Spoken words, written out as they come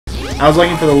I was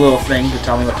looking for the little thing to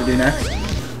tell me what to do next.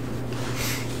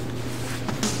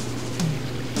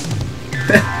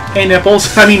 Hey,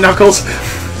 Nipples. I mean, Knuckles.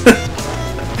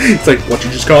 It's like, what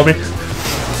you just called me?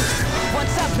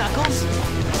 What's up, Knuckles?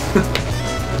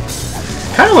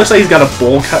 Kind of looks like he's got a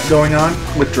bowl cut going on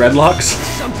with dreadlocks.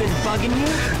 Something bugging you?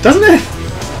 Doesn't it?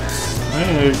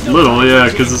 Little, yeah,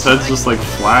 because his head's just like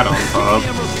flat on top.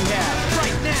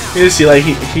 You just see like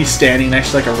he's standing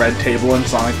next to like a red table and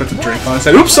Sonic puts a drink on his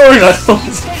head. Oops, sorry,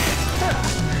 Knuckles.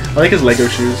 I like his Lego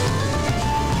shoes.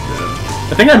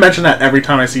 I think I mention that every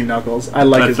time I see Knuckles. I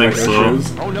like his Lego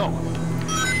shoes. Oh no.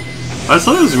 I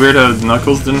thought it was weird how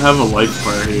Knuckles didn't have a life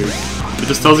bar here. It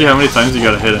just tells you how many times you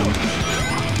gotta hit him.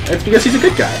 It's because he's a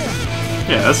good guy.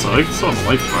 Yeah, that's all. He can still have a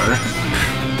life bar.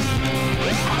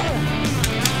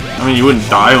 I mean, you wouldn't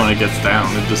die when it gets down.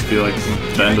 It'd just be like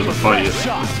the end of the fight.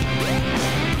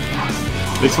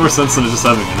 Makes more sense than just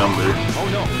having a number.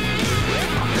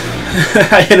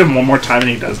 I hit him one more time and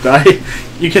he does die.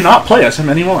 You cannot play as him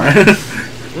anymore.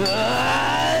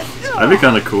 That'd be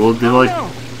kind of cool. It'd be like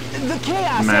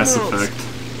Mass Effect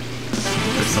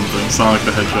or something. Sonic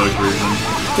the Hedgehog version.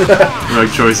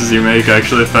 Like choices you make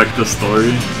actually affect the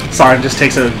story. Sonic just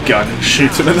takes a gun and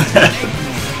shoots him in the head.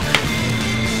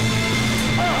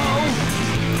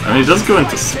 I mean, he does go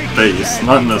into space,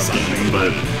 not in this game,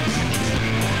 but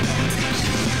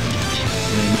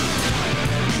I mean,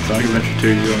 Sonic Adventure 2,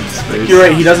 you go into space. You're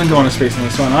right, he doesn't go into space in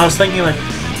this one. I was thinking like,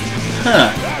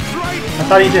 huh, I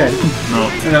thought he did. No.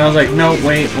 And then I was like, no,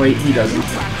 wait, he doesn't.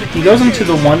 He goes into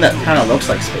the one that kind of looks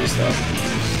like space though.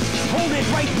 Hold it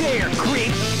right there,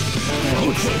 creep.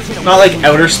 Not like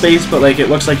outer space, but like it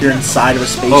looks like you're inside of a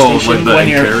space station. Like the when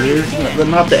egg carrier?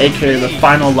 Not the egg carrier, the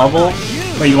final level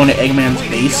where you go into Eggman's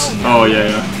base. Oh,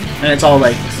 yeah. And it's all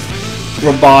like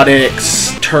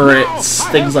robotics, turrets,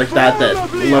 things like that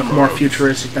that look more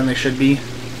futuristic than they should be.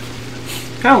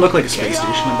 Kind of look like a space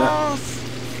station a bit.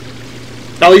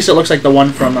 At least it looks like the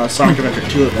one from Sonic Adventure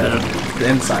 2 of it. The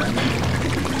inside, I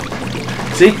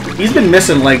mean. See? He's been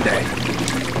missing leg day.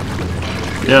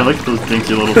 Yeah, I like those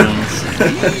dinky little things.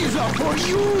 These are for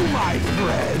you, my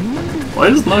friend. Why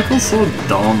is Knuckles so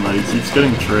dumb that he keeps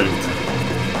getting tricked?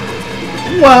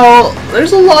 Well,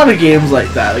 there's a lot of games like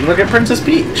that. Like, look at Princess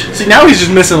Peach. See, now he's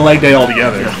just missing leg day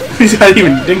altogether. Yeah. He's not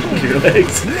even dinkier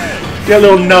legs. He's got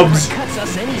little nubs.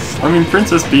 I mean,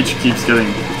 Princess Peach keeps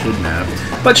getting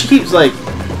kidnapped. But she keeps, like...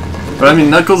 But I mean,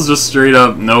 Knuckles just straight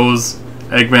up knows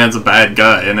Eggman's a bad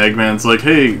guy, and Eggman's like,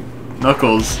 hey,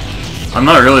 Knuckles, I'm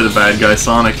not really the bad guy,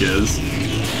 Sonic is.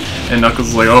 And Knuckles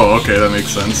is like, oh, okay, that makes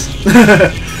sense.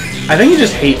 I think he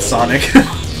just hates Sonic.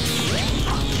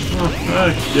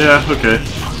 Yeah, okay.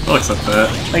 I'll accept that.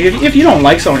 Like, if you don't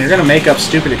like someone, you're gonna make up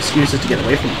stupid excuses to get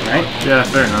away from them, right? Yeah,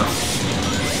 fair enough.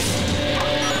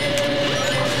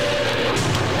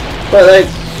 But, like,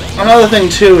 another thing,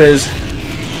 too, is...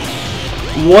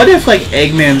 What if, like,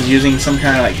 Eggman's using some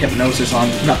kind of, like, hypnosis on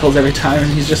Knuckles every time,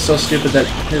 and he's just so stupid that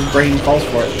his brain falls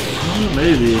for it?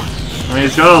 Maybe. I mean,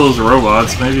 he's got all those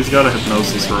robots. Maybe he's got a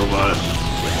hypnosis robot.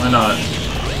 Why not?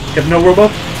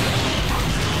 Hypno-Robo?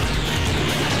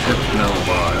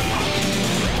 Hypnobot.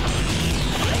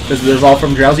 This is all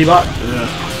from DrowsyBot? Yeah.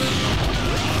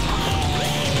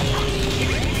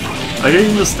 I think you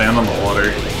can just stand on the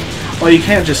water. Well, you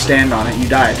can't just stand on it. You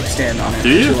die if you stand on it Do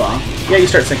you? too long. Yeah, you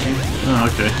start sinking. Oh,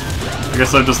 okay. I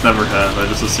guess I just never have. I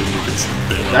just assumed you could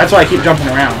stand. That's why I keep jumping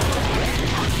around.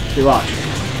 You watch.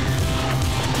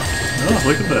 Oh,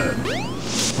 look at that.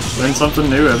 Learn something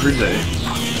new every day.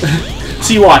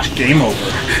 See, watch. Game over.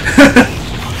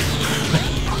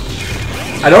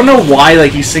 I don't know why,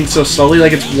 like, you sink so slowly.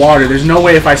 Like, it's water. There's no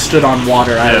way if I stood on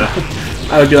water,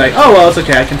 I would be like, oh, well, it's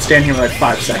okay. I can stand here for like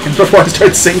 5 seconds before I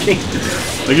start sinking.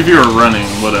 Like, if you were running,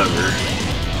 whatever.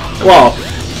 Well,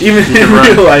 even in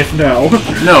real life, no.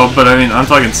 No, but I mean, I'm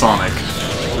talking Sonic.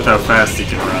 With how fast he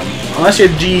can run. Unless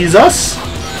you're Jesus.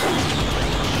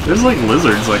 There's, like,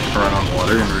 lizards that can run on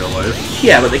water in real life.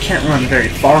 Yeah, but they can't run very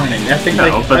far in it. I think, no,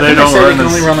 like, but they don't say run they can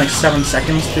only run like 7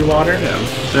 seconds through water. Yeah,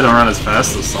 they don't run as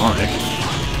fast as Sonic.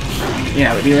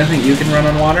 Yeah, but do you think you can run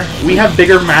on water? We have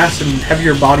bigger mass and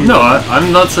heavier bodies. No,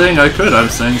 I'm not saying I could. I'm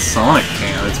saying Sonic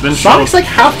can. It's been Sonic's like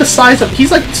half the size of... He's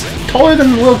like taller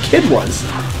than the little kid was.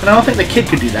 And I don't think the kid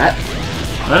could do that.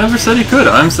 I never said he could.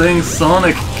 I'm saying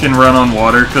Sonic can run on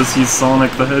water because he's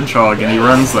Sonic the Hedgehog and he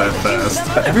runs that fast.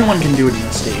 But everyone can do it in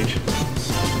this stage.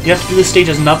 You have to do this stage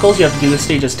as Knuckles, you have to do this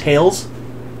stage as Tails.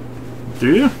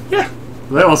 Do you? Yeah.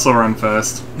 They also run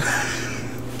fast.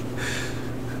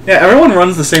 Yeah, everyone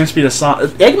runs the same speed as Sonic.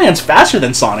 Eggman's faster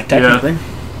than Sonic, technically. Yeah.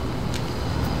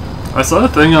 I saw a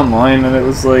thing online and it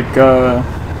was like,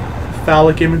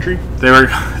 phallic imagery. They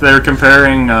were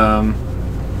comparing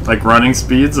like running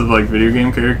speeds of like video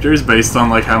game characters based on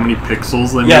like how many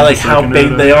pixels they Yeah, made like how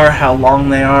big they are, how long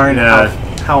they are, and Yeah.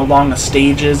 how long a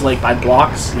stage is, like by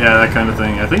blocks. Yeah, that kind of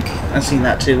thing. I think I've seen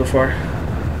that too before.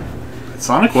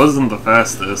 Sonic wasn't the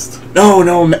fastest. No,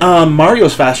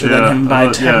 Mario's faster Yeah, than him by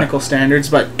yeah. technical standards,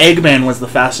 but Eggman was the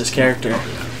fastest character.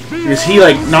 Because he,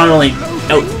 like, not only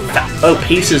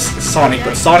outpaces Sonic,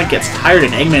 but Sonic gets tired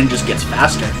and Eggman just gets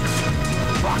faster.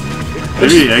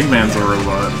 Maybe Eggman's a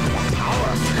robot.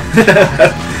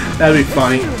 That'd be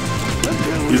funny.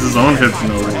 He's his own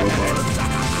hypno robot.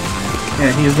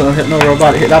 Yeah, he's the hypno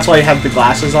robot. That's why he had the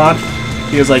glasses on.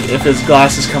 Because, like, if his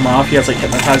glasses come off, he has, like,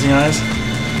 hypnotizing eyes.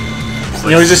 It's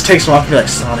You know, he just takes them off and be like,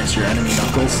 Sonic's your enemy,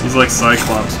 Knuckles. He's like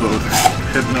Cyclops, but with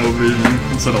hypno vision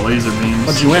instead of laser beams.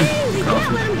 What'd you win?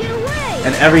 Coffee.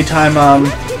 And every time,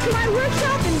 like,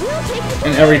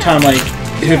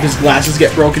 if his glasses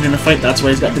get broken in a fight, that's why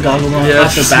he's got the goggles on. Yeah,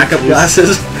 That's the backup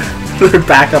glasses. They're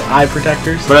backup eye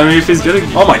protectors. But I mean, if he's getting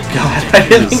Oh my god, I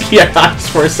didn't think he had eyes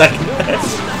for a second.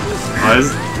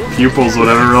 eyes, pupils,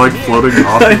 whatever, are like floating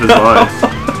off of his eye.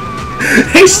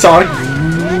 Hey, Sonic.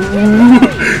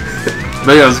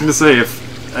 But yeah, I was gonna say, if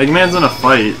Eggman's in a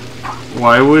fight,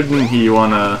 why wouldn't he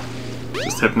wanna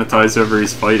just hypnotize whoever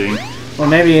he's fighting? Well,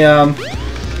 maybe,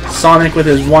 Sonic with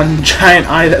his one giant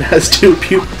eye that has two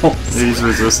pupils. He's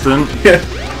resistant. Yeah.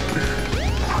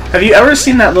 Have you ever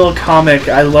seen that little comic?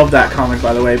 I love that comic,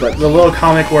 by the way, but the little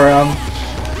comic where,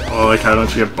 Oh, like how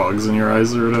don't you get bugs in your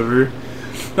eyes or whatever?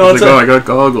 No, It's like, oh, I got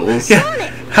goggles. Yeah.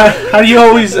 How do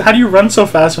you run so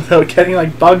fast without getting,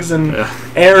 like, bugs and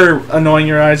air annoying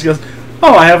your eyes? He goes,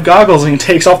 oh, I have goggles, and he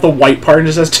takes off the white part and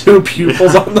just has two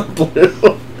pupils on the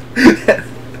blue.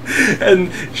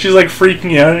 And she's, like,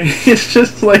 freaking out. It's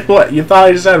just like, what? You thought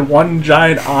I just had one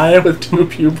giant eye with two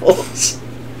pupils?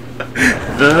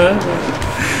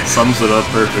 Sums it up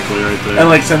perfectly right there. And,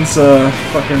 like, since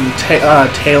fucking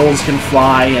Tails can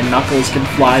fly and Knuckles can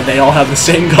fly, they all have the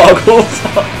same goggles.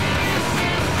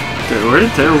 Okay, where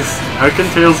did Tails... How can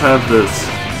Tails have this?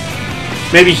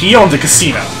 Maybe he owns a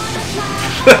casino.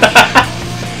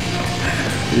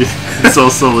 He's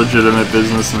also a legitimate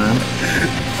businessman.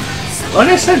 Like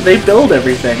I said, they build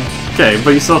everything. Okay,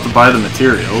 but you still have to buy the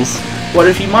materials. What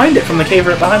if he mined it from the cave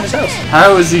right behind his house?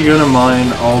 How is he gonna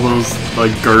mine all those,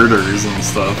 like, girders and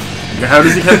stuff? How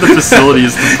does he have the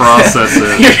facilities to process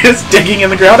it? You're just digging in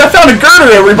the ground. I found a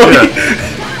girder, everybody!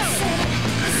 Yeah.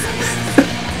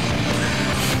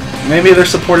 Maybe they're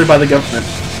supported by the government.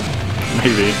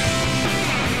 Maybe.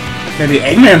 Maybe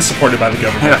Eggman's supported by the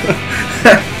government.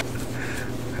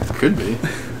 Could be.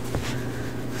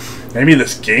 Maybe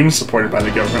this game's supported by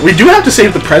the government. We do have to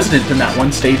save the president in that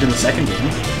one stage in the second game.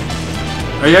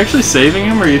 Are you actually saving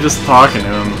him, or are you just talking to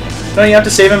him? No, you have to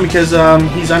save him because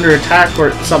he's under attack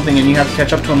or something, and you have to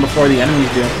catch up to him before the enemies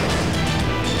do.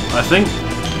 I think...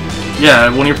 Yeah,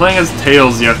 when you're playing as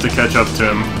Tails, you have to catch up to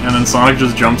him, and then Sonic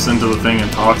just jumps into the thing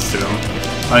and talks to him.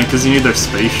 I think because you need their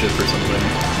spaceship or something.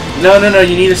 No,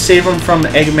 you need to save him from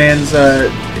Eggman's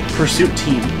pursuit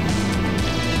team.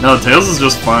 No, Tails is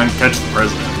just fine, catch the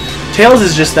president. Tails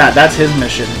is just that. That's his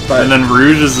mission. But And then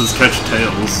Rouge's is catch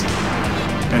Tails.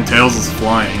 And Tails is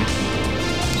flying.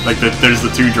 Like, there's the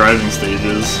two driving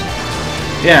stages.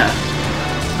 yeah,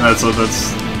 And that's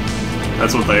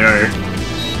what they are.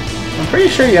 I'm pretty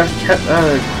sure you have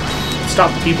to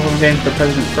stop the people from getting to the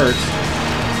president first.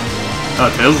 Oh,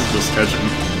 Tails is just catching.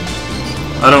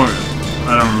 I don't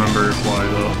remember why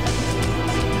though.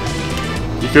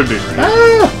 You could be right.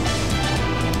 Ah!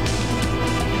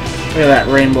 Look at that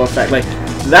rainbow effect. Like,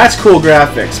 that's cool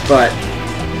graphics, but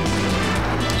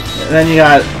then you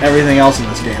got everything else in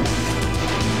this game.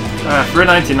 For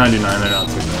 1999, they're not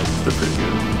too bad. They're pretty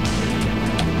good.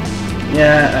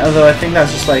 Yeah, although I think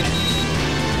that's just like,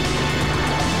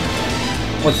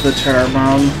 what's the term?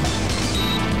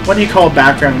 What do you call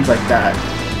backgrounds like that?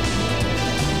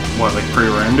 What, like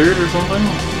pre-rendered or something?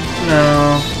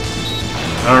 No.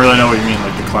 I don't really know what you mean.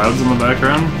 Like the clouds in the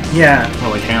background? Yeah, Or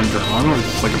like hand-drawn, or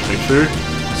just like a picture?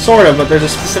 sort of, but there's a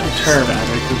specific term. Static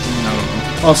or something? I don't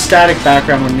know. Well, static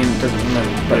background would mean it doesn't move,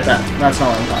 but Yeah. that's not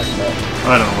what I'm talking about.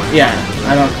 I don't know what Yeah,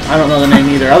 you're I don't know the name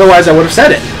either. Otherwise, I would have said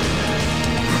it.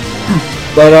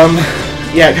 But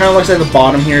yeah, it kind of looks like the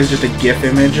bottom here is just a GIF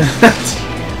image.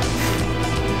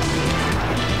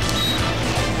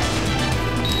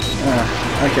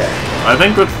 Okay. I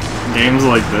think with games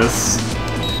like this,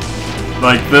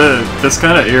 like this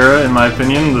kind of era, in my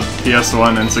opinion, the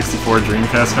PS1 and 64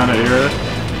 Dreamcast kind of era,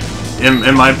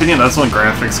 in my opinion, that's when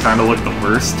graphics kind of look the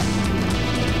worst.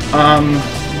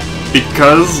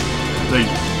 Because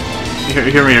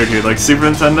hear me out here. Like Super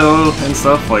Nintendo and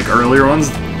stuff, like earlier ones.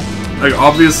 Like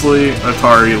obviously,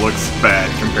 Atari looks bad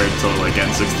compared to like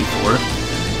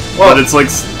N64, Well, but it's like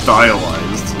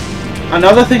stylized.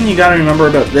 Another thing you gotta remember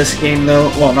about this game, though,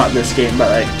 well, not this game, but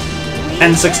like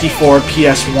N64,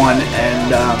 PS1,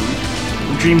 and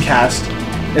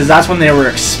Dreamcast, is that's when they were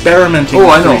experimenting. Oh,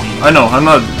 with I know, 3D. I know. I'm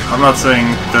not saying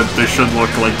that they should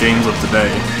look like games of today.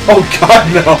 Oh God,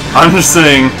 no! I'm just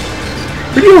saying.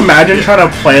 Could you imagine trying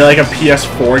to play like a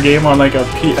PS4 game on like a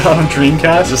on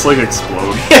Dreamcast? Just like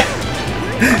explode.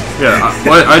 Yeah,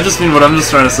 I just mean what I'm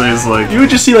just trying to say is like You would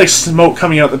just see like smoke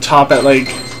coming out the top at like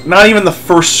not even the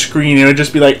first screen. It would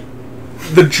just be like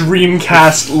the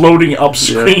Dreamcast loading up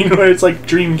screen where it's like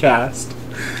Dreamcast,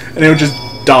 and it would just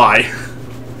die.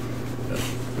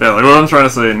 Yeah, like what I'm trying to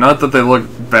say, not that they look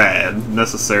bad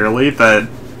necessarily, that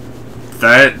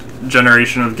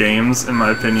generation of games, in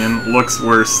my opinion, looks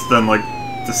worse than like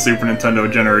the Super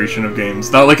Nintendo generation of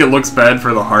games. Not like it looks bad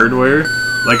for the hardware,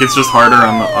 like it's just harder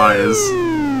on the eyes,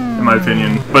 in my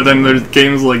opinion. But then there's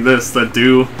games like this that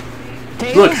do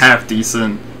look half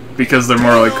decent because they're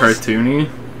more like cartoony.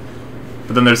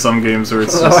 But then there's some games where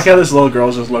it's I just, like how this little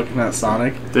girl's just looking at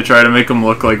Sonic. they try to make them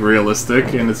look like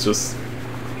realistic, and it's just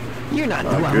You're not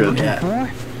not who I'm good. looking Yeah.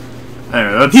 for.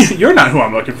 Anyway, that's You're not who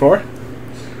I'm looking for.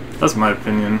 that's my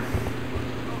opinion.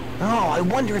 Oh, I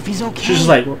wonder if he's okay. She's just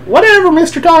like, whatever,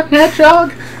 Mr. Dark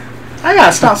Hedgehog. I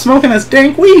gotta stop smoking this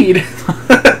dank weed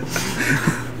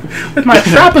with my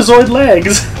trapezoid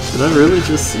legs. Did I really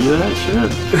just see that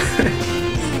shit?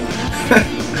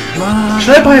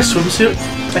 Should I buy a swimsuit?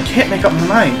 I can't make up my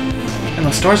mind, and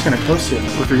the store's gonna close soon.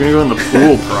 If you're gonna go in the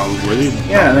pool, probably.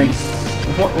 Yeah,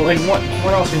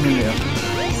 what else are you gonna do?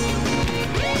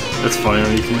 It's funny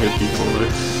when you can hit people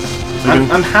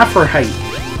there. I'm half her height.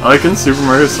 I like in Super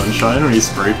Mario Sunshine when you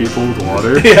spray people with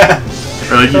water. Yeah.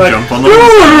 Or like you Like, jump on them.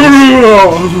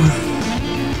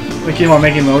 Like you know,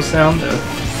 making those sounds. Yeah.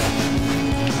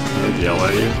 They yell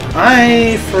at you.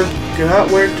 I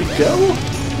forgot where to go.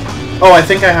 Oh, I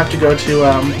think I have to go to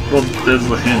Well, there's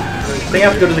the hint. I think I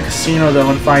have to go to the casino though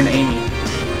and find Amy.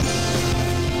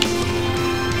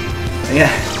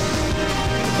 Yeah.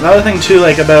 Another thing too,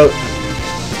 like about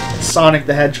Sonic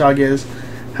the Hedgehog is,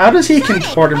 how does he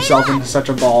contort himself into such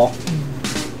a ball?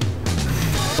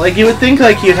 Like you would think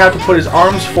like he'd have to put his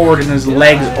arms forward and his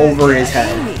legs over his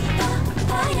head.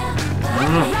 I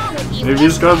don't know. Maybe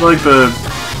he's got like the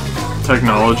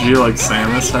technology like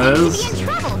Samus has.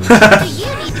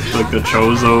 Like the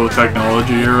Chozo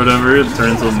technology or whatever. It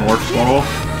turns a morph ball.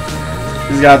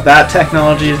 He's got that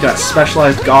technology, he's got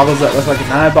specialized goggles that look like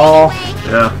an eyeball.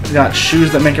 Yeah. He's got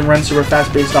shoes that make him run super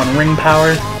fast based on ring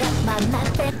power.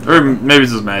 Or maybe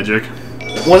it's just magic.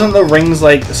 Wasn't the rings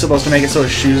like supposed to make it so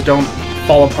his shoes don't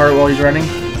fall apart while he's running?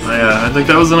 Yeah, I think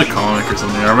that was in a comic or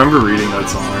something. I remember reading that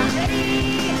somewhere.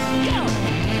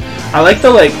 I like the,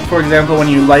 like, for example, when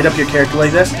you light up your character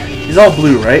like this, he's all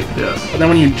blue, right? Yeah. But then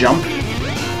when you jump,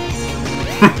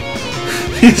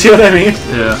 you see what I mean?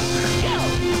 Yeah.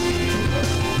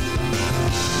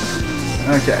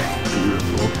 Okay.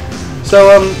 Beautiful.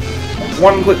 So,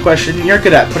 one quick question. You're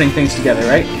good at putting things together,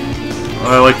 right?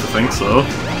 I like to think so.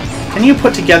 Can you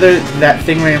put together that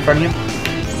thing right in front of you?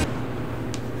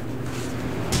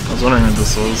 I was wondering what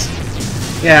this was.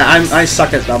 Yeah, I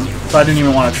suck at them, so I didn't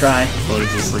even want to try. What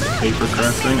is this, like paper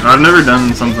crafting? I've never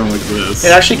done something like this.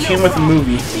 It actually came with a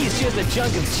movie. He's just a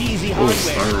chunk of cheesy Oh, hardware.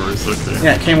 Star Wars, okay.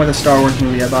 Yeah, it came with a Star Wars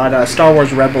movie. I bought Star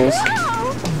Wars Rebels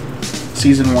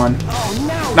Season 1. Oh,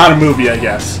 no. Not a movie, I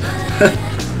guess.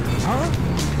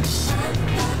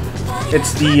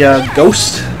 It's the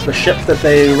Ghost, the ship that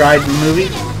they ride in the movie.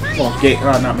 Well,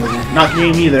 not movie. Not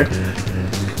game either.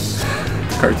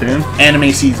 Cartoon?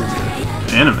 Anime season.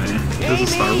 Anime? There's a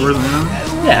Star Wars anime?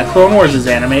 Yeah, Clone Wars is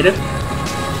animated.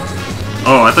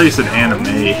 Oh, I thought you said anime.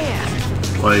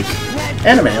 Like,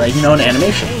 Anime, like, you know, an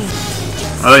animation.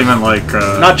 I thought you meant like,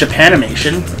 Not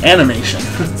Japanimation, animation.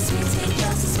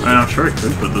 I mean, I'm sure I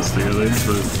could put this together,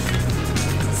 but...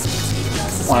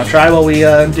 Want to try while we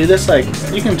do this? Like,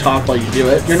 you can talk while you do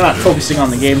it. You're not focusing on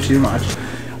the game too much.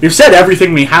 We've said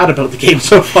everything we had about the game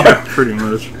so far. Yeah, pretty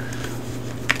much.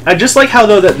 I just like how,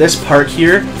 though, that this part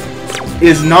here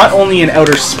is not only in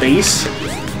outer space.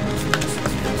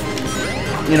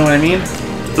 You know what I mean?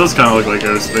 It does kind of look like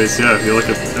outer space, yeah, if you look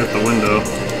at the window.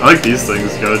 I like these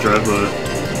things, you gotta drive the...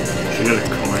 Should get a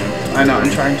coin. I know, I'm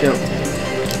trying to.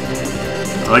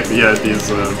 I like, yeah, these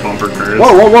bumper cars.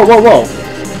 Whoa, whoa, whoa, whoa, whoa!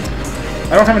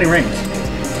 I don't have any rings.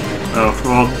 Oh,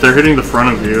 well, they're hitting the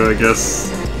front of you, I guess.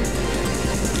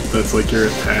 That's like your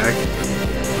attack.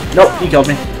 Nope, he killed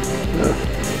me.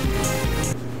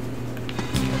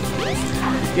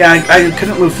 Yeah, I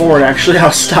couldn't move forward, actually. I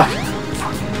was stuck.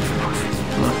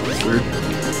 Oh, that's weird.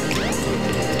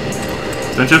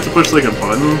 Don't you have to push like a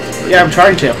button? Yeah, I'm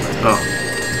trying to. Oh.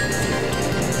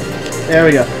 There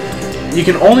we go. You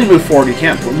can only move forward, you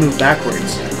can't move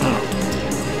backwards. Oh.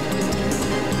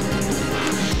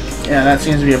 Yeah, that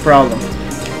seems to be a problem.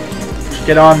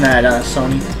 Get on that,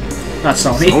 Sony. Not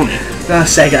Sony. Sony?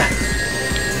 Sega.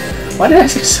 Why did I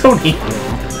say Sony?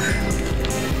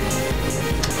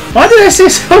 Why did I say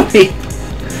Sony?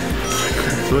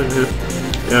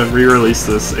 Yeah, re-release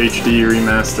this HD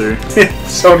remaster.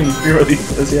 Sony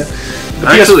re-released this, yeah. The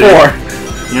Actually,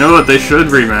 PS4. You know what they should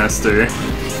remaster?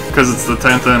 Because it's the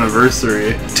 10th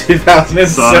anniversary.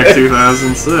 2006. Sonic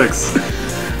 2006.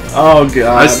 Oh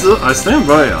god. I stand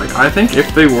by it. Like, I think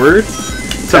if they were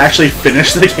to actually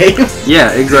finish the game?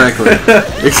 Yeah, exactly.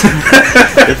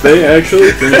 If they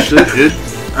actually finished it,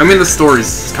 I mean, the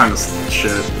story's kind of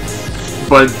shit.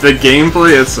 But the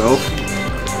gameplay itself,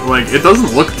 like, it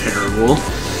doesn't look terrible.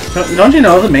 Don't you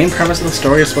know the main premise of the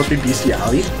story is supposed to be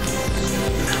bestiality?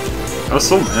 I was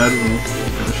so mad when we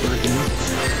finished that game.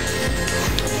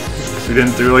 We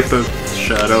didn't do, like, the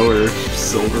shadow or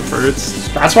silver parts.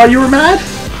 That's why you were mad?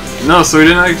 No, so we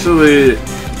didn't actually...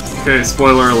 Okay,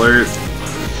 spoiler alert.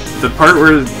 The part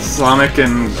where Sonic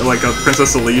and, like, a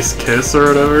Princess Elise kiss or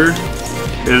whatever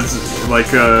is,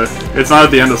 like, it's not at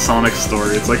the end of Sonic's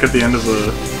story. It's, like, at the end of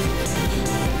the...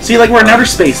 See, like, we're in outer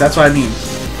space. That's what I mean.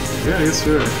 Yeah, I guess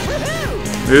sure.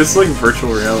 Maybe it's, like,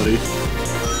 virtual reality.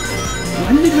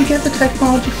 When did we get the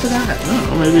technology for that? I don't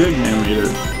know, maybe Eggman made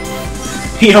it.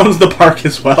 He owns the park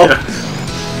as well. Yeah.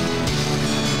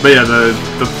 But yeah, the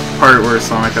part where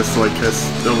Sonic has to, like, kiss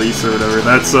Elise or whatever,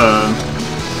 that's,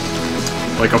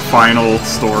 like a final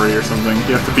story or something.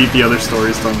 You have to beat the other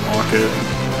stories to unlock it.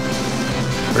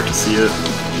 Or to see it.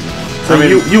 So I mean,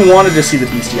 you wanted to see the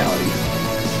bestiality.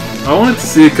 I wanted to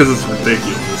see it because it's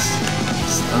ridiculous.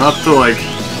 Not to, like,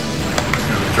 you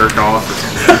know, jerk off or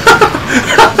something.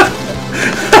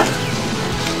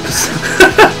 Just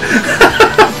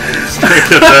can't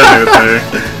get that out there.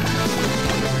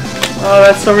 Oh,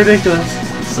 that's so ridiculous.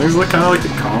 These things look kind of like the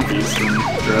compies from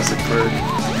Jurassic Park.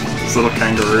 These little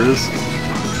kangaroos.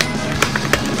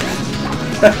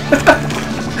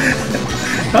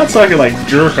 Not so I can, like,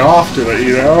 jerk off to it,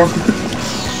 you know?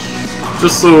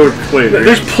 Just so we're clear.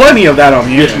 There's plenty of that on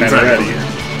the internet exactly.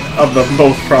 already. Of them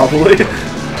both, probably.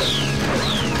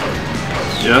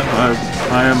 Yeah,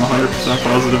 I am 100%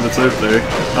 positive it's out there.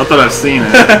 Not that I've seen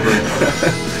it, but...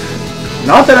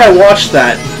 Not that I watched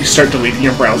that. You start deleting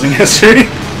your browsing history.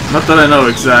 Not that I know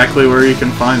exactly where you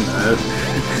can find that.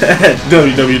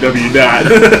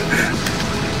 www.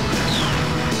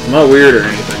 Not weird or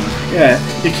anything. Yeah,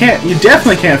 you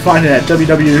definitely can't find it at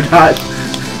www. I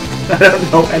don't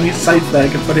know any sites that I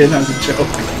can put in as a joke.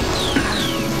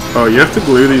 Oh, you have to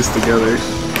glue these together.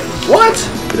 What?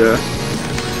 Yeah.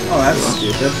 Oh, that's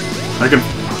stupid. I can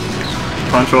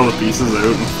punch all the pieces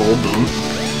out and fold them.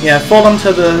 Yeah, fold them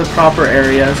to the proper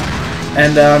areas.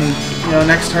 And, you know,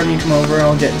 next time you come over,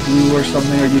 I'll get glue or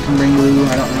something, or you can bring glue,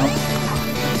 I don't know.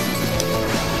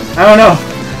 I don't know.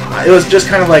 It was just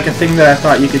kind of like a thing that I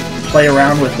thought you could play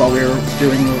around with while we were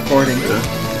doing the recording. Yeah.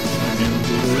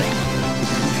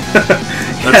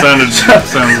 That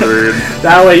sounds weird.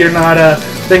 That way you're not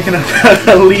thinking about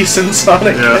Elise and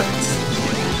Sonic. Yeah.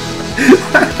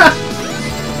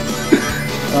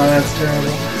 Oh, that's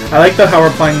terrible. I like though how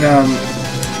we're playing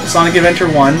Sonic Adventure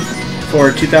 1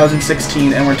 for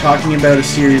 2016, and we're talking about a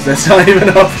series that's not even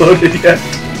uploaded yet.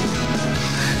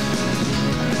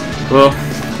 Well,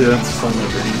 yeah, it's fun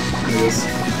memory, I guess.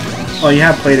 Well, you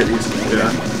have played it recently.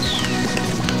 Yeah.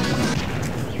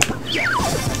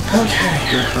 Okay.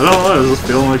 I don't know, I was just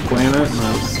feeling like playing it, and I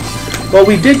was... Well,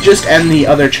 we did just end the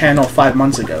other channel 5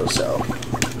 months ago, so...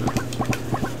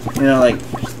 You know, like...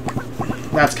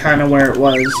 That's kind of where it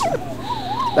was.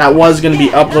 That was going to be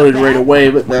uploaded right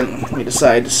away, but then we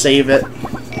decided to save it.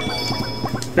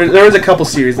 There was a couple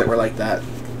series that were like that.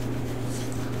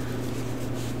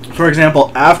 For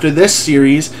example, after this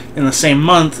series, in the same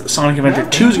month, Sonic Adventure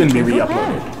 2 is going to be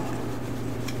re-uploaded.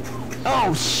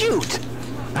 Oh, shoot!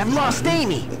 I've lost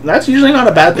Amy. That's usually not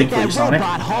a bad thing for you, That Sonic.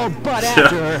 robot hauled butt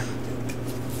after her.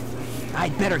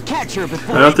 I'd better catch her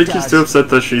before I don't he think does. he's too upset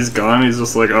that she's gone, he's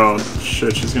just like, oh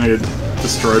shit, she's gonna get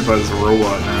destroyed by this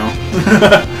robot now.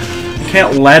 You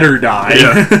can't let her die.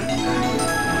 Yeah.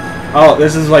 Oh,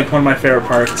 this is like one of my favorite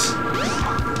parts.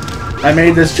 I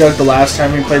made this joke the last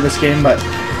time we played this game, but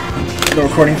the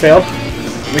recording failed.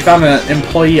 We found an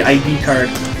employee ID card.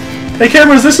 Hey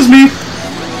cameras, this is me!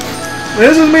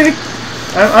 This is me!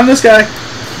 I'm this guy.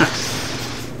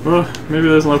 Well, maybe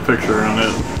there's no picture on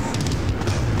it.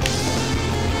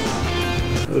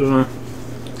 don't know.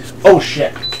 Oh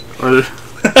shit! Are there,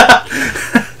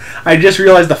 I just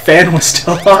realized the fan was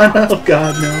still on. Oh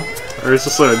god, no. or it's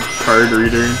just like a card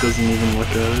reader and doesn't even look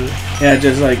at it. Yeah, it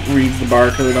just like reads the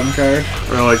barcode on the card.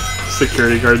 Or like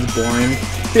security guards blind.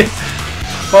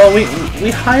 Well,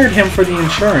 we hired him for the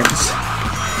insurance.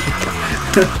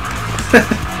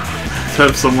 To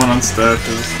have someone on staff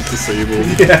who's disabled.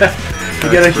 Yeah,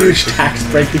 you get a huge tax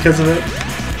break because of it.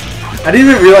 I didn't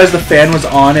even realize the fan was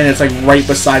on and it's like right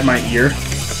beside my ear.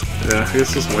 Yeah, I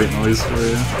guess just white noise for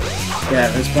you. Yeah,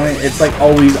 at this point, it's like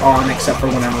always on except for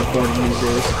when I'm recording these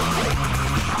days.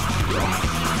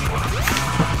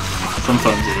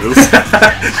 Sometimes it is.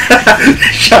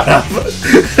 Shut up.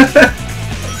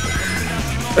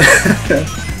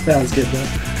 That was good though.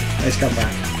 Nice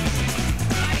comeback.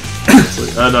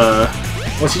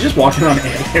 Was he just walking on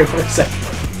air for a second?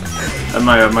 At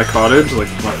my cottage, like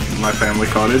my family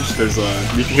cottage, there's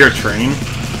you can hear a train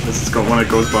when it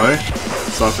goes by.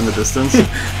 It's off in the distance.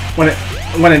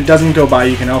 when it doesn't go by,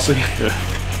 you can also hear.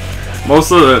 Yeah.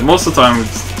 Most of the time, we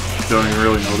just don't even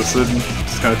really notice it. And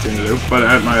just kind of tune it out. But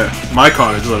at my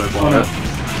cottage that I bought,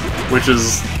 which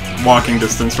is walking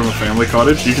distance from a family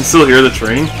cottage, you can still hear the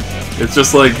train. It's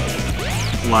just like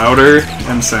louder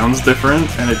and sounds different,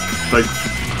 and it like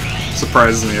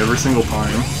surprises me every single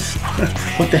time.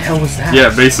 What the hell was that? Yeah,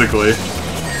 basically.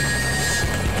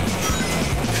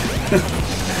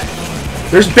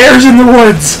 There's bears in the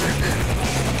woods!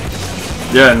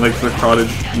 Yeah, and like the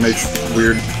cottage makes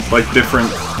weird, like different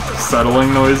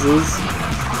settling noises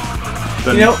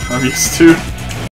than I'm used to.